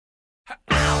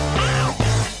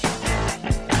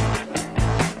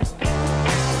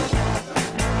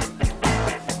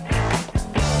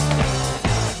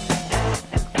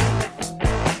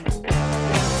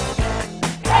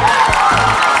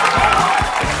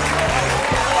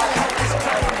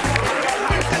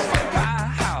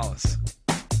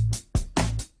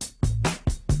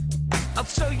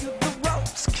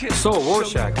So,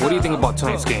 Rorschach, what do you think about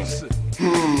tonight's game?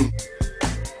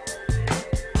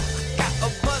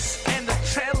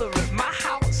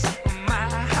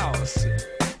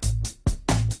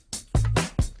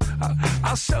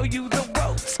 I'll show you the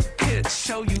ropes.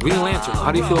 Show you. Green Lantern,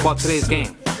 how do you feel about today's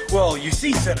game? Well, you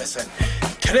see, citizen,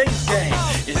 today's game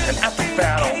is an epic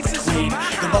battle between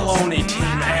the Maloney team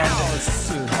and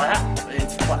Platt.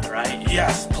 It's Platt, right?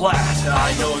 Yes, Platt.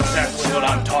 I know exactly what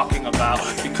I'm talking about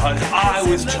because I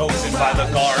was chosen by the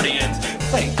Guardians.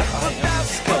 Thank God I am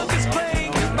skilled enough to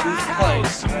know who's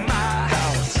place.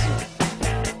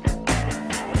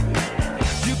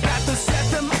 You got to set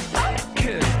them up,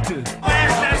 kid.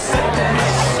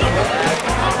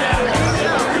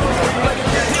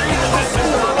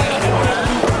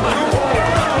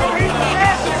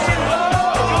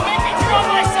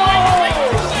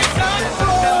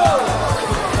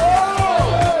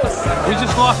 We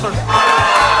just lost our...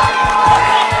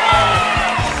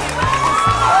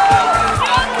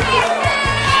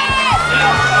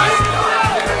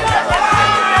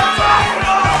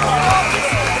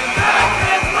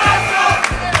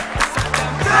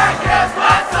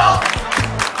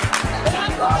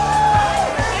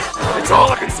 It's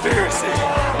all a conspiracy.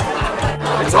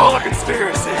 It's all a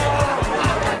conspiracy.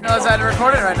 No, is that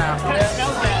recorded right now?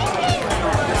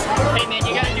 Hey man,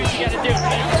 you gotta do what you gotta do,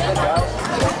 man.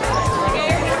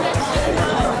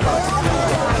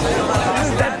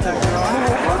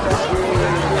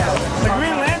 The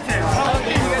Green Lantern. Oh,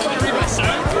 you guys wanna read my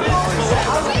song?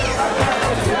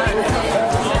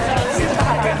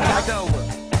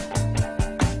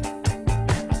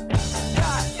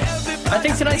 I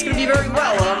think tonight's gonna be very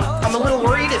well. I'm a little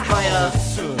worried if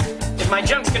my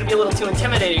jump's gonna be a little too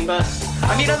intimidating, but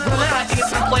I mean, other than that, I think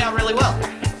it's gonna play out really well.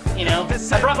 You know,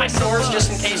 I brought my swords just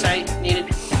in case I needed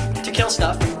to kill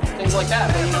stuff and things like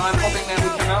that. But you know, I'm hoping that we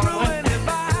come out and win.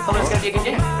 Hoping it's gonna be a good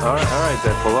game. All right,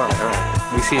 Deadpool, all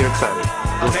right. We see you're excited.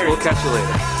 We'll catch you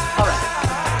later. All right.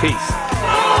 Peace.